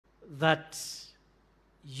that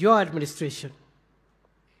your administration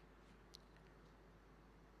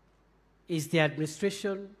is the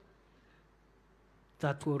administration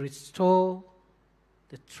that will restore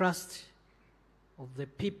the trust of the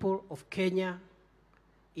people of Kenya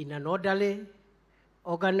in an orderly,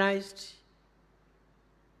 organized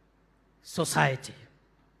society.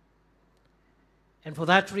 And for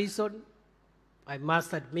that reason, I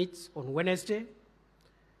must admit, on Wednesday,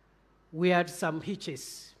 we had some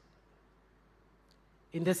hitches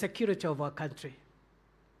in the security of our country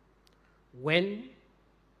when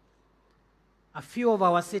a few of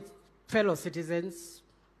our fellow citizens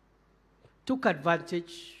took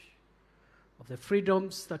advantage of the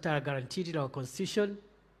freedoms that are guaranteed in our Constitution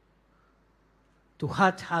to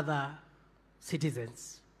hurt other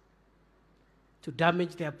citizens, to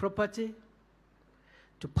damage their property,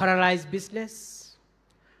 to paralyze business,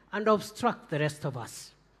 and obstruct the rest of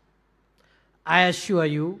us. I assure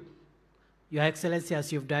you, Your Excellency,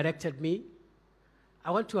 as you've directed me,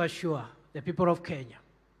 I want to assure the people of Kenya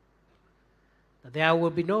that there will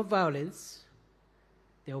be no violence,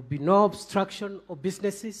 there will be no obstruction of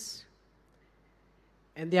businesses,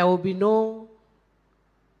 and there will be no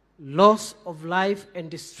loss of life and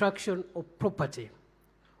destruction of property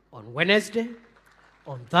on Wednesday,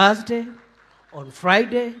 on Thursday, on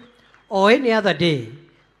Friday, or any other day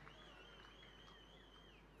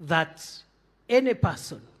that any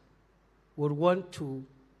person would want to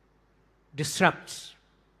disrupt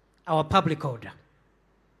our public order.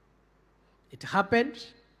 It happened,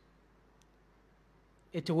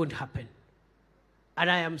 it won't happen. And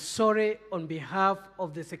I am sorry on behalf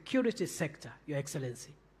of the security sector, Your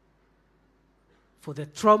Excellency, for the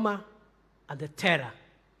trauma and the terror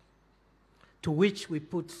to which we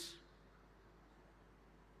put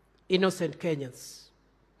innocent Kenyans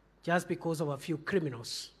just because of a few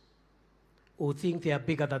criminals who think they are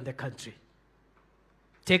bigger than the country.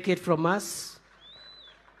 Take it from us,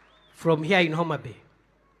 from here in Homa Bay,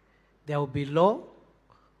 there will be law,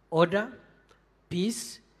 order,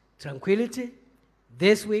 peace, tranquility,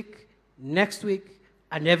 this week, next week,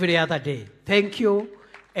 and every other day. Thank you,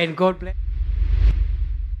 and God bless.